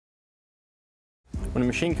When a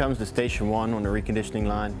machine comes to station 1 on the reconditioning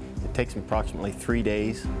line, it takes approximately 3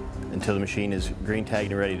 days until the machine is green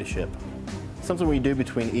tagged and ready to ship. Something we do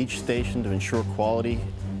between each station to ensure quality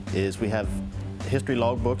is we have history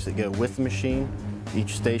logbooks that go with the machine.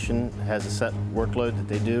 Each station has a set workload that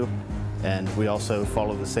they do, and we also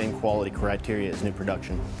follow the same quality criteria as new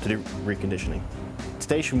production to do reconditioning.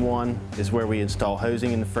 Station 1 is where we install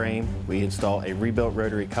hosing in the frame. We install a rebuilt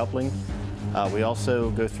rotary coupling. We also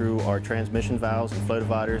go through our transmission valves and flow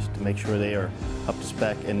dividers to make sure they are up to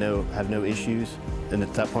spec and have no issues. And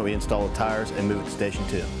at that point we install the tires and move it to Station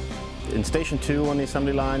 2. In Station 2 on the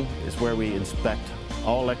assembly line is where we inspect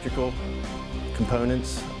all electrical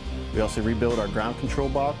components. We also rebuild our ground control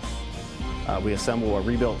box. We assemble a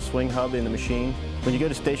rebuilt swing hub in the machine. When you go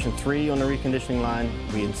to Station 3 on the reconditioning line,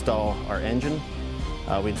 we install our engine.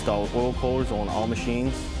 We install oil coolers on all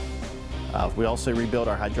machines. We also rebuild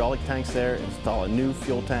our hydraulic tanks there, install a new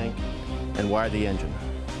fuel tank, and wire the engine.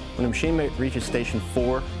 When the machine reaches Station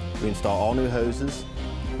 4, we install all new hoses.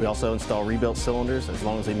 We also install rebuilt cylinders as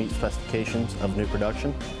long as they meet specifications of new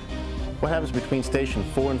production. What happens between Station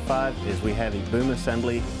 4 and 5 is we have a boom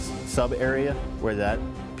assembly sub area where that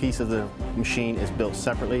piece of the machine is built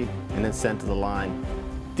separately and then sent to the line.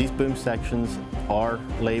 These boom sections are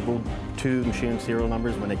labeled to machine serial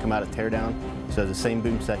numbers when they come out of teardown, so the same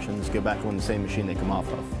boom sections go back on the same machine they come off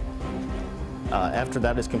of. After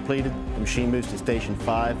that is completed, the machine moves to Station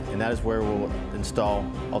 5, and that is where we'll install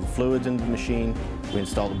all the fluids into the machine. We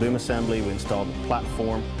install the boom assembly, we install the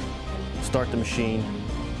platform, start the machine,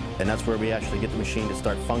 and that's where we actually get the machine to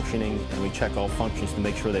start functioning, and we check all functions to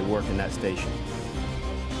make sure they work in that station.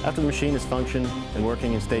 After the machine is functioning and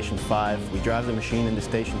working in Station 5, we drive the machine into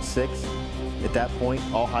Station 6. At that point,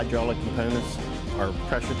 all hydraulic components are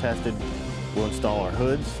pressure tested. We'll install our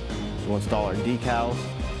hoods, we'll install our decals,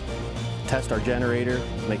 test our generator,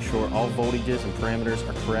 make sure all voltages and parameters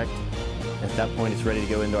are correct. At that point, it's ready to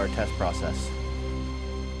go into our test process.